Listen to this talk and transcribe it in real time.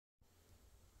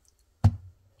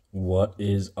What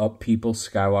is up, people?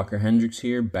 Skywalker Hendrix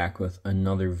here, back with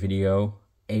another video.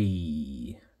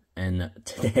 And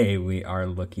today we are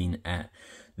looking at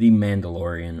the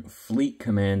Mandalorian Fleet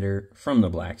Commander from the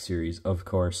Black Series, of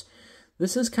course.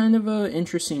 This is kind of an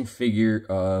interesting figure.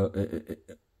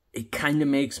 It kind of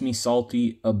makes me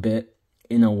salty a bit,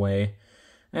 in a way.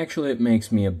 Actually, it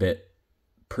makes me a bit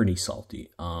pretty salty.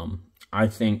 I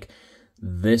think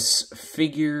this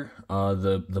figure,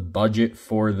 the budget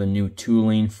for the new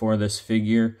tooling for this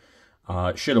figure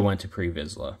should have went to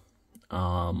Pre-Vizsla.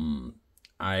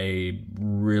 I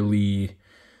really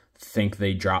think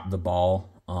they dropped the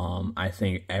ball. I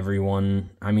think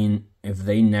everyone, if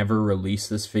they never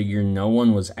released this figure, no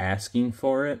one was asking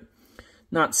for it.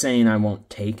 Not saying I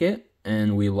won't take it,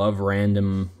 and we love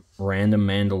random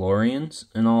Mandalorians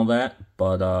and all that,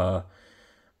 but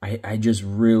I just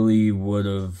really would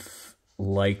have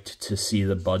liked to see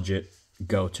the budget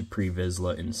go to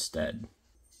Pre-Vizsla instead.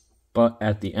 But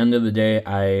at the end of the day,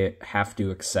 I have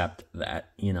to accept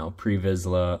that,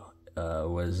 Pre-Vizsla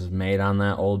was made on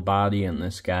that old body, and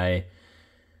this guy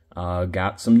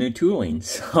got some new tooling.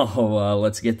 So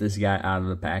let's get this guy out of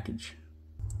the package.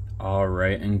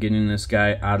 Alright, and getting this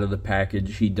guy out of the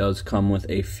package, he does come with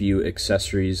a few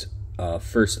accessories.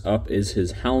 First up is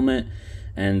his helmet.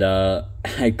 And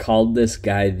I called this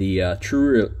guy the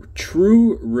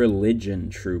True Religion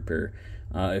Trooper.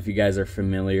 If you guys are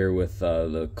familiar with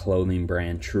the clothing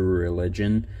brand True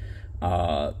Religion,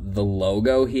 the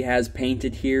logo he has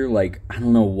painted here, I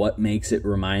don't know what makes it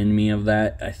remind me of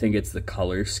that. I think it's the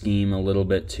color scheme a little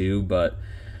bit too, but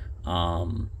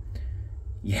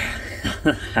yeah,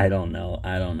 I don't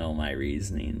know my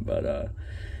reasoning, but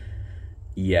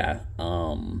yeah,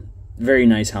 very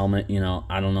nice helmet.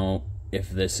 I don't know if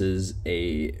this is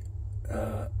a,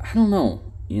 I don't know,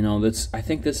 I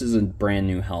think this is a brand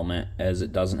new helmet, as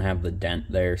it doesn't have the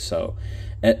dent there, so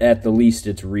at the least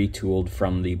it's retooled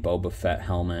from the Boba Fett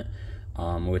helmet,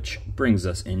 which brings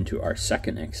us into our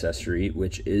second accessory,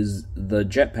 which is the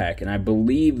jetpack, and I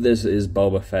believe this is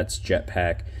Boba Fett's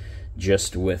jetpack,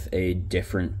 just with a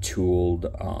different tooled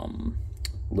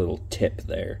little tip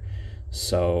there.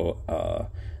 So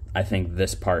I think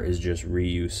this part is just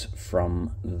reuse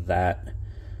from that,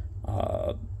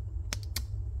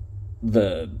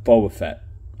 the Boba Fett,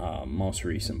 most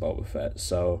recent Boba Fett.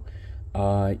 So,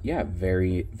 yeah,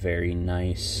 very, very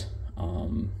nice.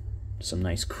 Some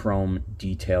nice chrome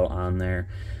detail on there.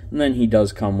 And then he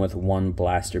does come with one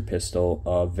blaster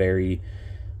pistol, very,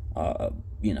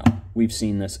 we've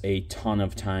seen this a ton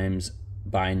of times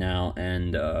by now,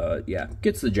 and yeah,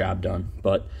 gets the job done.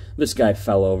 But this guy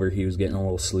fell over, he was getting a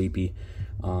little sleepy,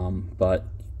 but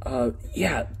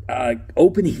yeah,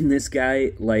 opening this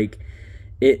guy,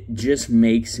 it just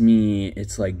makes me,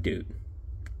 it's like, dude,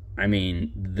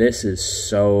 this is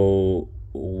so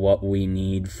what we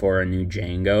need for a new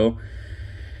Jango,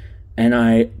 and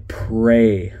I'm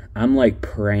praying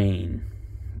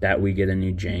that we get a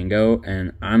new Jango,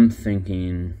 and I'm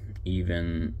thinking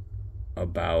even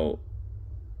about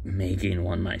making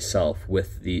one myself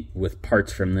with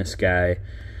parts from this guy,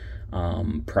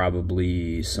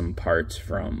 probably some parts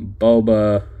from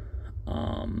Boba,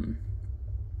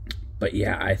 but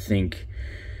yeah, I think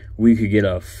we could get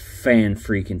a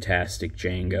fan-freaking-tastic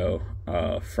Jango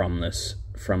from this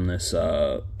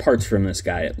parts from this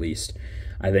guy, at least.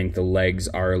 I think the legs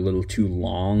are a little too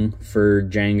long for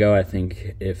Jango. I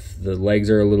think if the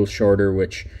legs are a little shorter,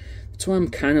 which that's why I'm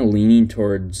kind of leaning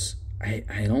towards.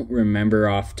 I don't remember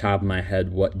off the top of my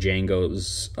head what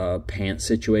Jango's pants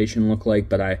situation looked like,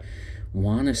 but I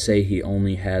want to say he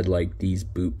only had these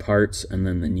boot parts and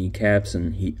then the kneecaps,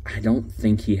 and I don't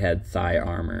think he had thigh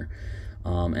armor.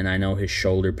 And I know his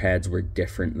shoulder pads were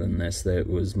different than this. That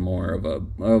was more of a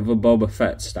Boba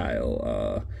Fett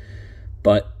style.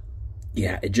 But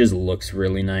yeah, it just looks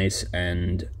really nice,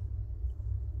 and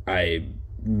I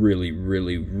really,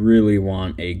 really, really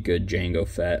want a good Jango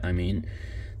Fett.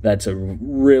 That's a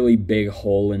really big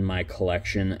hole in my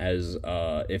collection, as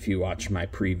if you watch my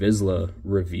Pre-Vizsla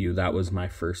review, that was my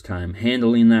first time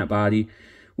handling that body,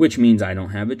 which means I don't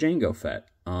have a Jango Fett.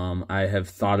 I have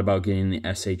thought about getting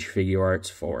the SH Figure Arts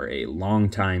for a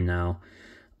long time now,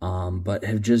 but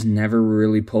have just never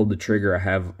really pulled the trigger. I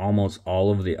have almost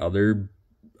all of the other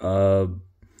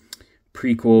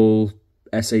prequel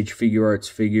SH Figure Arts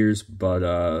figures, but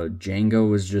Jango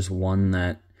was just one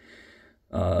that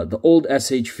the old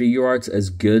SH Figure Arts, as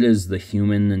good as the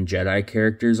human and Jedi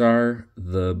characters are,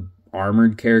 the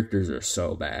armored characters are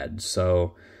so bad.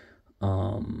 So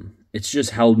it's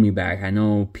just held me back. I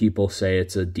know people say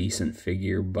it's a decent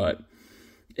figure, but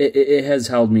it has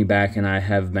held me back, and I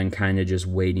have been kind of just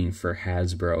waiting for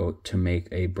Hasbro to make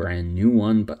a brand new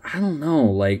one. But I don't know,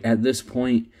 like at this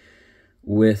point,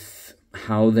 with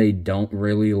how they don't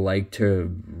really like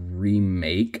to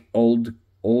remake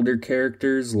older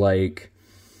characters, like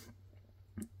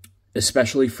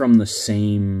especially from the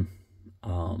same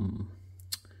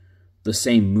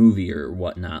movie or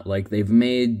whatnot. Like they've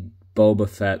made Boba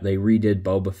Fett, they redid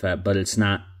Boba Fett, but it's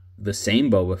not the same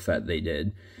Boba Fett they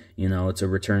did. You know, it's a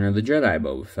Return of the Jedi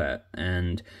Boba Fett.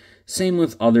 And same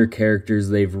with other characters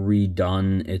they've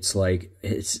redone. It's like,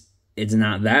 it's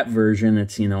not that version.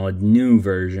 It's, you know, a new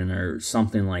version or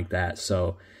something like that.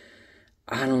 So,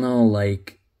 I don't know,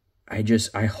 like,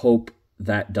 I hope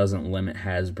that doesn't limit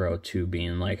Hasbro to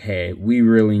being like, hey, we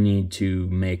really need to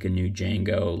make a new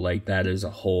Jango. Like, that is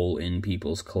a hole in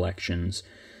people's collections.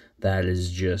 That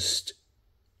is just,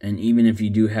 and even if you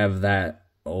do have that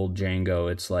old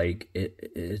Jango, it's like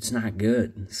it's not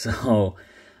good. So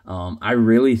I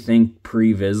really think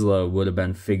Pre Vizsla would have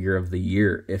been figure of the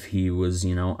year if he was,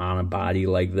 you know, on a body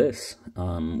like this.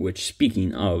 Which,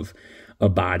 speaking of a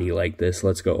body like this,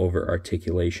 let's go over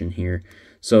articulation here.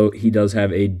 So he does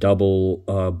have a double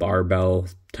barbell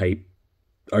type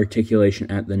articulation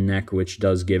at the neck, which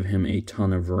does give him a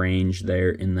ton of range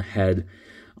there in the head,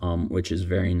 which is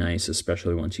very nice,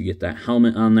 especially once you get that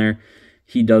helmet on there.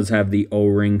 He does have the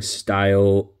O-ring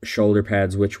style shoulder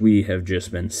pads, which we have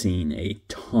just been seeing a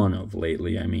ton of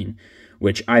lately. I mean,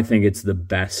 which I think it's the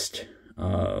best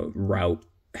route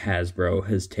Hasbro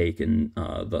has taken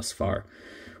thus far.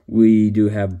 We do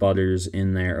have butters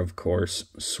in there, of course,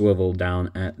 swivel down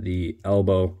at the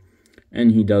elbow,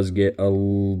 and he does get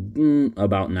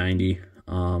about 90.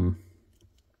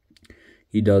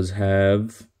 He does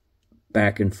have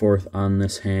back and forth on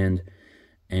this hand,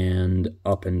 and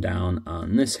up and down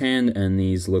on this hand, and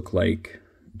these look like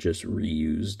just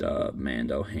reused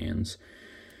Mando hands.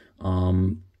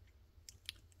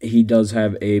 He does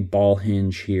have a ball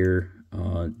hinge here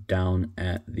down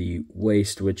at the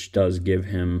waist, which does give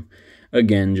him,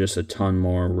 again, just a ton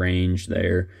more range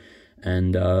there.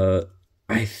 And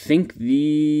I think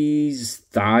these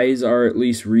thighs are at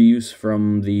least reuse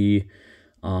from the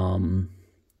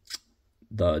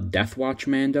Death Watch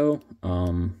Mando.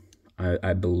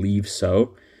 I believe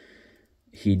so.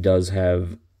 He does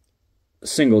have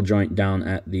single joint down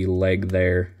at the leg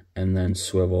there, and then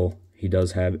swivel. He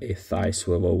does have a thigh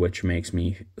swivel, which makes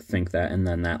me think that, and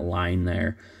then that line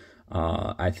there,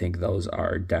 I think those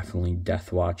are definitely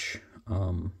Death Watch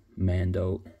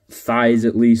Mando thighs,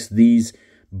 at least. These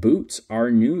boots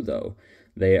are new, though.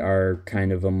 They are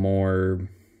kind of a more,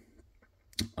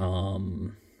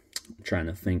 I'm trying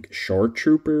to think, shore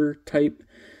trooper type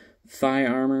thigh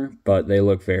armor, but they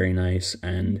look very nice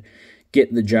and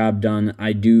get the job done.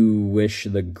 I do wish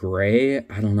the gray,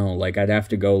 I don't know, like I'd have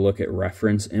to go look at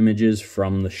reference images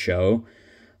from the show,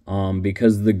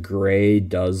 because the gray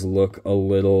does look a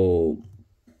little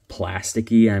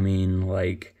plasticky. I mean,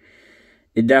 like,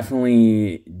 it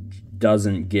definitely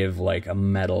doesn't give like a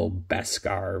metal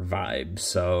Beskar vibe.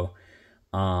 So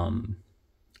I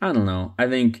don't know, I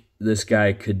think this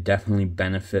guy could definitely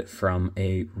benefit from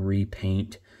a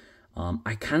repaint.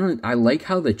 I like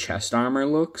how the chest armor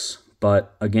looks,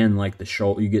 but again, like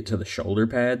you get to the shoulder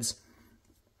pads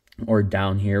or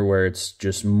down here where it's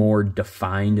just more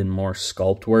defined and more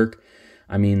sculpt work.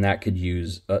 I mean, that could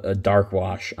use a dark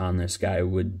wash on this guy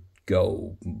would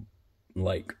go,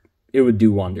 like, it would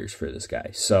do wonders for this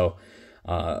guy. So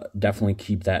definitely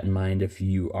keep that in mind if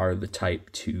you are the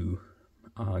type to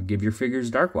give your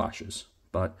figures dark washes.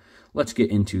 But let's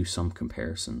get into some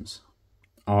comparisons.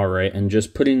 All right, and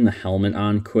just putting the helmet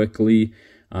on quickly,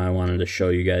 I wanted to show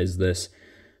you guys this.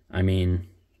 I mean,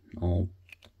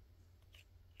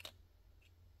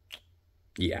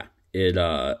 yeah,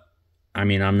 I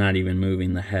mean, I'm not even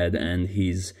moving the head, and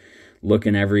he's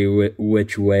looking every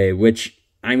which way, which,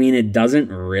 I mean, it doesn't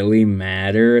really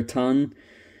matter a ton,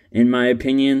 in my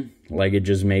opinion. Like, it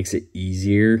just makes it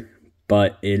easier,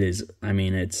 but it is, I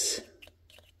mean, it's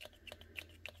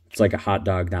like a hot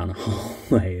dog down a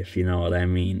hallway, if you know what I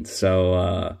mean.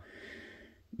 So,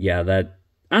 yeah, that,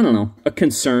 I don't know, a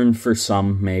concern for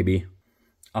some, maybe.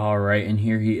 All right, and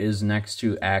here he is next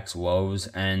to Axe Woves,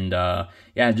 and,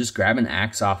 yeah, just grabbing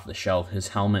Axe off the shelf. His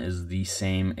helmet is the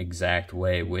same exact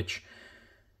way, which,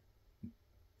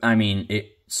 I mean, it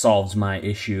solves my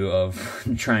issue of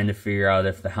trying to figure out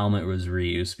if the helmet was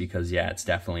reused, because, yeah, it's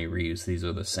definitely reused. These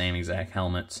are the same exact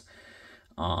helmets.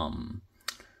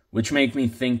 Which make me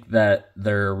think that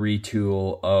they're a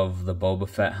retool of the Boba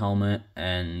Fett helmet,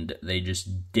 and they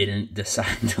just didn't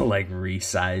decide to, like,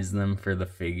 resize them for the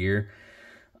figure.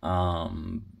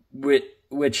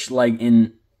 Which like,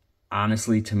 in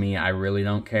honestly, to me, I really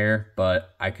don't care,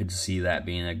 but I could see that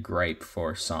being a gripe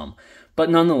for some. But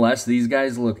nonetheless, these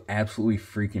guys look absolutely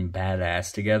freaking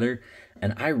badass together,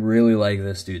 and I really like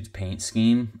this dude's paint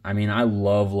scheme. I mean, I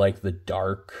love, like, the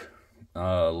dark,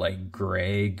 like,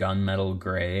 gray, gunmetal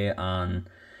gray on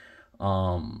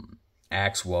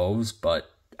Axe Woves, but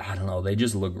I don't know, they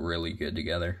just look really good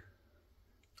together.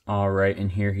 Alright,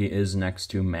 and here he is next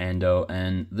to Mando,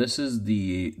 and this is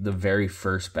the very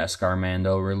first Beskar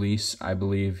Mando release, I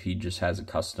believe. He just has a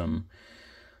custom,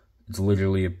 it's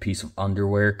literally a piece of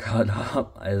underwear cut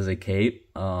up as a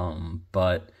cape,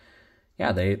 but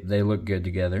yeah, they look good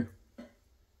together.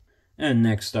 And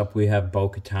next up we have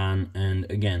Bo-Katan, and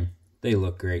again, they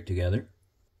look great together.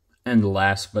 And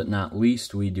last but not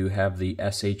least, we do have the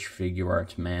SH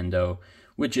Figuarts Mando,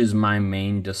 which is my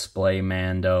main display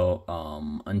Mando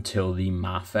until the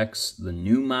Mafex, the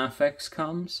new Mafex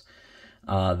comes.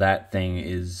 That thing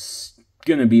is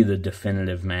going to be the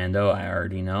definitive Mando, I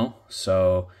already know.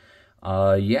 So,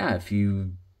 yeah, if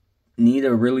you need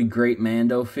a really great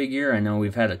Mando figure, I know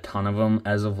we've had a ton of them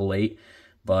as of late,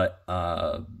 but,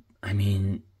 I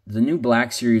mean, the new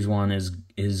Black Series one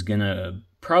is going to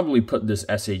probably put this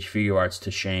SH Figuarts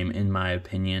to shame, in my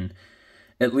opinion.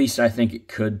 At least I think it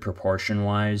could,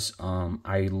 proportion-wise.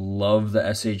 I love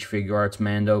the SH Figuarts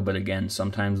Mando, but again,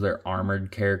 sometimes they're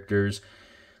armored characters.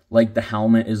 Like, the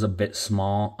helmet is a bit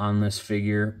small on this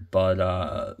figure, but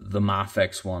the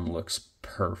Mafex one looks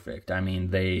perfect. I mean,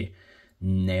 they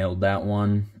nailed that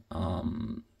one.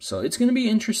 So it's going to be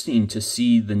interesting to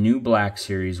see the new Black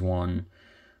Series one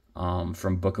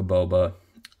from Book of Boba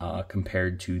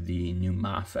compared to the new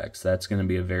Mafex. That's going to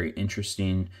be a very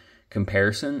interesting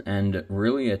comparison, and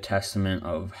really a testament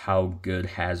of how good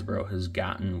Hasbro has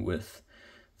gotten with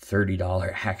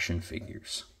 $30 action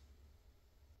figures.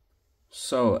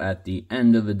 So at the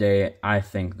end of the day, I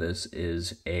think this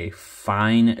is a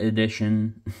fine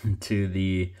addition to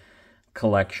the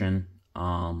collection.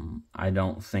 I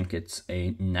don't think it's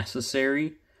a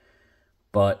necessary,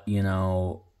 but you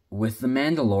know, with the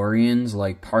Mandalorians,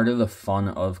 like, part of the fun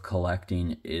of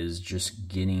collecting is just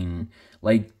getting,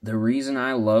 like, the reason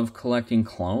I love collecting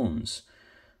clones,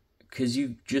 because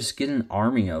you just get an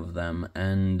army of them,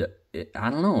 and I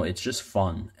don't know, it's just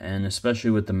fun, and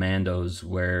especially with the Mandos,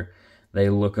 where they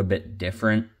look a bit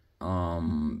different.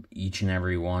 Each and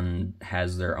every one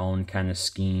has their own kind of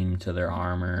scheme to their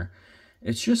armor.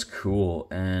 It's just cool,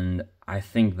 and I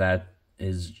think that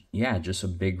is, yeah, just a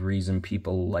big reason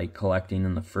people like collecting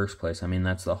in the first place. I mean,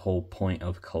 that's the whole point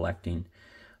of collecting.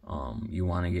 You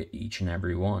want to get each and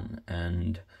every one.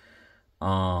 And,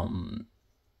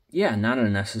 yeah, not a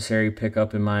necessary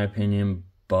pickup in my opinion,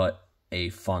 but a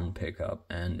fun pickup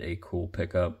and a cool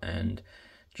pickup, and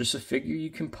just a figure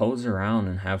you can pose around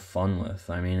and have fun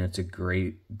with. I mean, it's a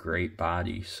great, great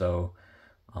body. So,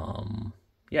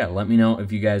 yeah, let me know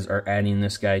if you guys are adding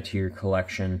this guy to your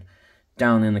collection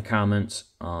down in the comments.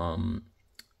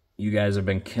 You guys have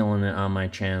been killing it on my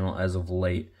channel as of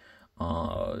late.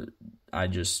 I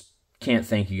just can't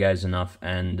thank you guys enough,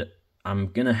 and I'm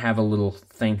gonna have a little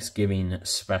Thanksgiving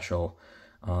special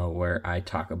where I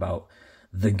talk about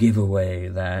the giveaway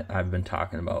that I've been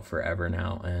talking about forever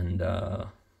now, and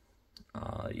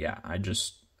yeah,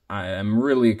 I am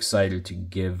really excited to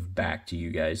give back to you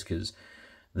guys, because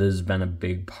this has been a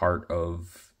big part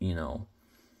of, you know,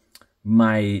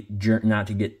 my journey, not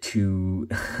to get too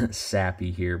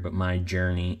sappy here, but my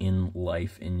journey in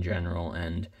life in general,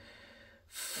 and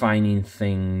finding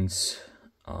things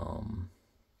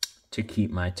to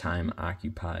keep my time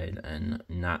occupied and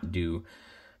not do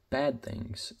bad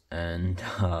things. And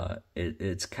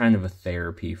it's kind of a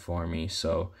therapy for me.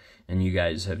 So, and you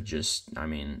guys have just, I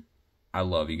mean, I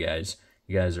love you guys.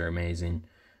 You guys are amazing.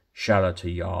 Shout out to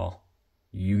y'all.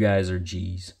 You guys are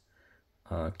G's.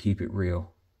 Keep it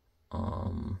real.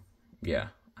 Yeah,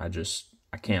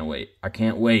 I can't wait. I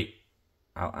can't wait.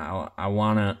 I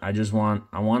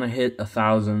wanna hit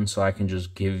 1,000 so I can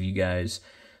just give you guys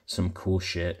some cool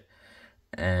shit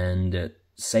and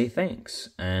say thanks.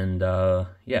 And,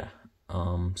 yeah,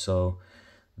 so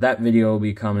that video will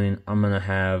be coming. I'm gonna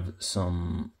have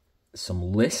some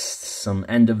lists, some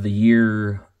end of the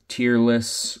year tier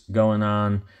lists going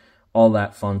on, all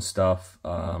that fun stuff.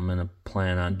 I'm going to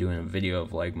plan on doing a video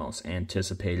of, like, most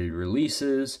anticipated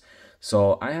releases.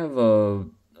 So I have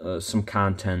some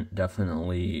content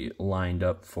definitely lined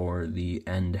up for the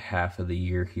end half of the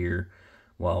year here.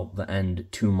 Well, the end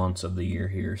 2 months of the year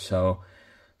here. So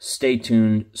stay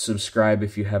tuned. Subscribe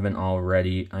if you haven't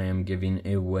already. I am giving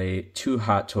away 2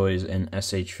 Hot Toys and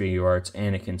SH Figuarts,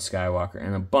 Anakin Skywalker,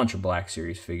 and a bunch of Black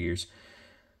Series figures.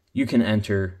 You can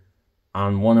enter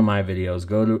on one of my videos.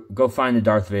 Go find a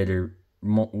Darth Vader,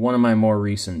 one of my more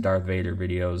recent Darth Vader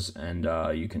videos, and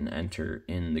you can enter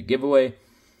in the giveaway.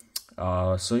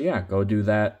 So yeah, go do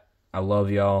that. I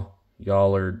love y'all.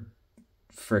 Y'all are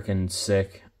freaking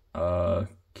sick.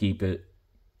 Keep it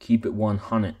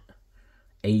 100.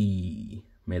 Ayy,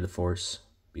 may the Force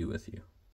be with you.